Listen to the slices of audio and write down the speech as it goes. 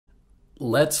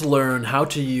Let's learn how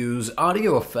to use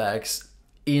audio effects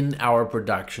in our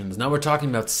productions. Now we're talking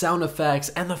about sound effects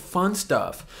and the fun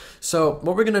stuff. So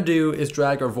what we're gonna do is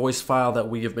drag our voice file that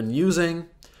we have been using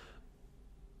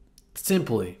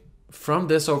simply from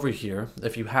this over here,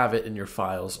 if you have it in your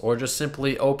files, or just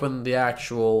simply open the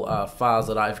actual files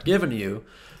that I've given you,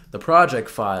 the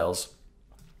project files,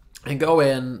 and go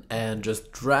in and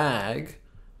just drag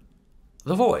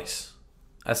the voice.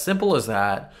 As simple as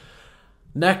that.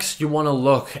 Next, you want to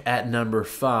look at number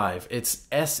 5. It's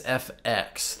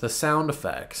SFX, the sound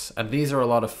effects. And these are a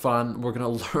lot of fun. We're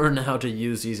going to learn how to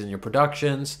use these in your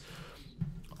productions.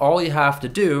 All you have to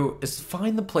do is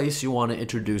find the place you want to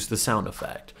introduce the sound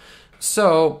effect.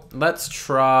 So let's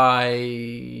try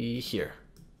here.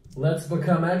 Let's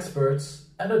become experts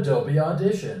at Adobe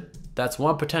Audition. That's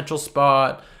one potential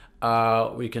spot.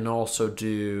 We can also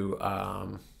do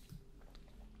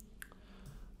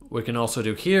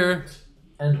here.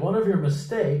 And one of your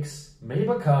mistakes may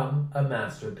become a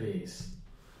masterpiece.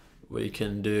 We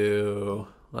can do,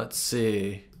 let's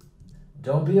see.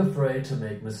 Don't be afraid to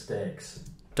make mistakes.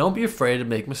 Don't be afraid to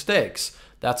make mistakes.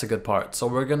 That's a good part. So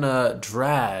we're gonna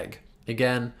drag,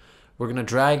 again, we're gonna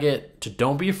drag it to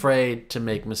don't be afraid to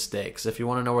make mistakes. If you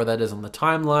wanna know where that is on the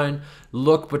timeline,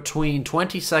 look between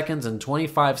 20 seconds and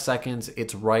 25 seconds,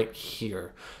 it's right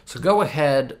here. So go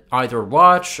ahead, either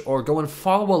watch or go and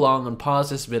follow along and pause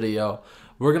this video.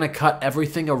 We're gonna cut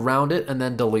everything around it and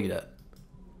then delete it.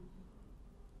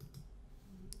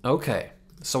 Okay,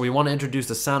 so we wanna introduce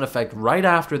the sound effect right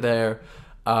after there.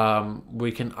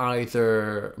 We can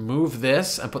either move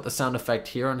this and put the sound effect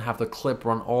here and have the clip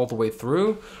run all the way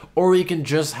through, or we can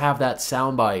just have that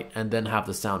soundbite and then have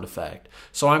the sound effect.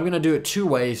 So I'm gonna do it 2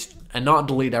 ways and not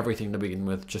delete everything to begin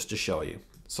with, just to show you.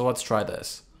 So let's try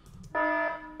this.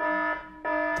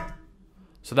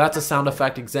 So that's a sound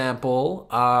effect example.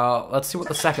 Let's see what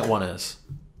the second one is.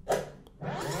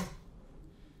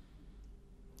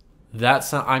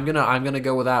 I'm gonna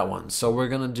go with that one. So we're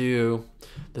gonna do,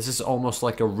 this is almost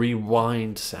like a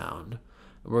rewind sound.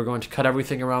 We're going to cut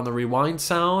everything around the rewind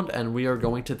sound, and we are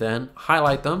going to then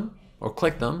highlight them or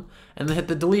click them and then hit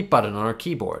the delete button on our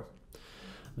keyboard.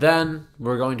 Then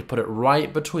we're going to put it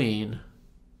right between,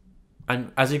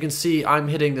 and as you can see, I'm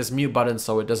hitting this mute button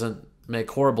so it doesn't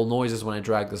make horrible noises when I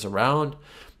drag this around,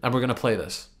 and we're gonna play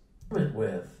this.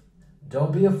 With,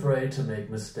 don't be afraid to make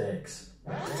mistakes.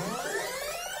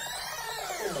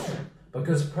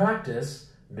 Because practice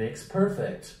makes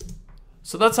perfect.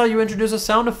 So that's how you introduce a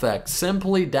sound effect.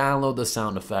 Simply download the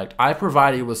sound effect. I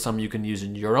provided you with some you can use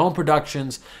in your own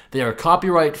productions. They are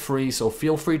copyright free, so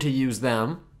feel free to use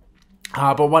them.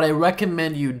 But what I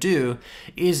recommend you do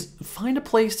is find a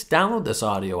place to download this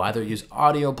audio. Either use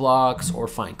audio blocks or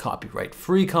find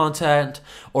copyright-free content.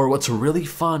 Or what's really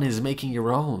fun is making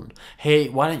your own. Hey,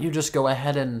 why don't you just go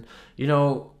ahead and,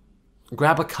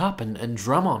 grab a cup and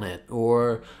drum on it,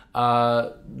 or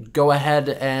go ahead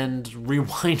and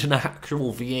rewind an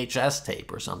actual VHS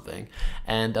tape or something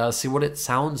and see what it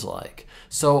sounds like.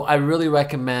 So I really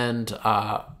recommend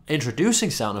introducing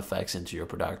sound effects into your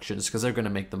productions because they're going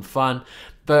to make them fun.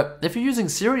 But if you're using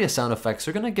serious sound effects,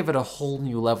 they're going to give it a whole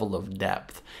new level of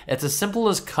depth. It's as simple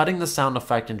as cutting the sound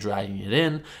effect and dragging it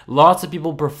in. Lots of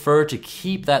people prefer to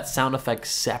keep that sound effect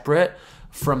separate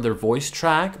from their voice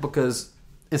track because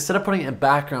instead of putting it in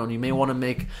background, you may want to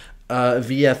make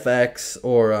VFX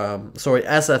or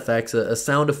SFX, a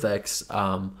sound effects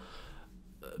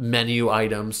menu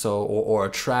item, or a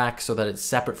track, so that it's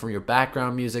separate from your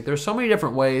background music. There's so many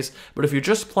different ways, but if you're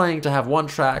just playing to have one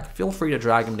track, feel free to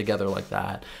drag them together like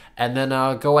that, and then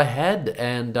go ahead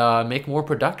and make more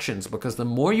productions, because the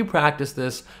more you practice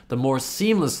this, the more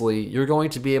seamlessly you're going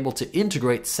to be able to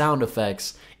integrate sound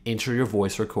effects into your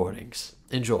voice recordings.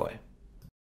 Enjoy.